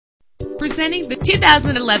Presenting the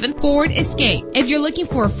 2011 Ford Escape. If you're looking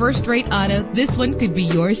for a first-rate auto, this one could be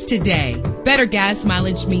yours today. Better gas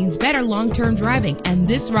mileage means better long-term driving, and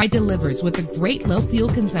this ride delivers with a great low fuel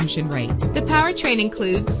consumption rate. The powertrain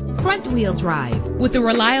includes front-wheel drive with a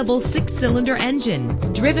reliable 6-cylinder engine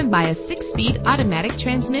driven by a 6-speed automatic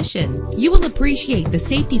transmission. You will appreciate the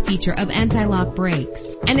safety feature of anti-lock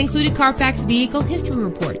brakes. An included Carfax Vehicle History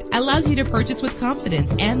Report allows you to purchase with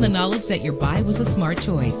confidence and the knowledge that your buy was a smart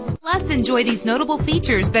choice. Plus, enjoy these notable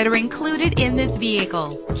features that are included in this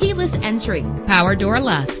vehicle: keyless entry, power door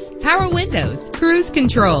locks, power windows, cruise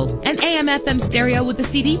control, an AM/FM stereo with a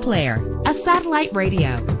CD player, a satellite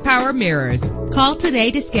radio, power mirrors. Call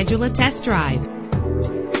today to schedule a test drive.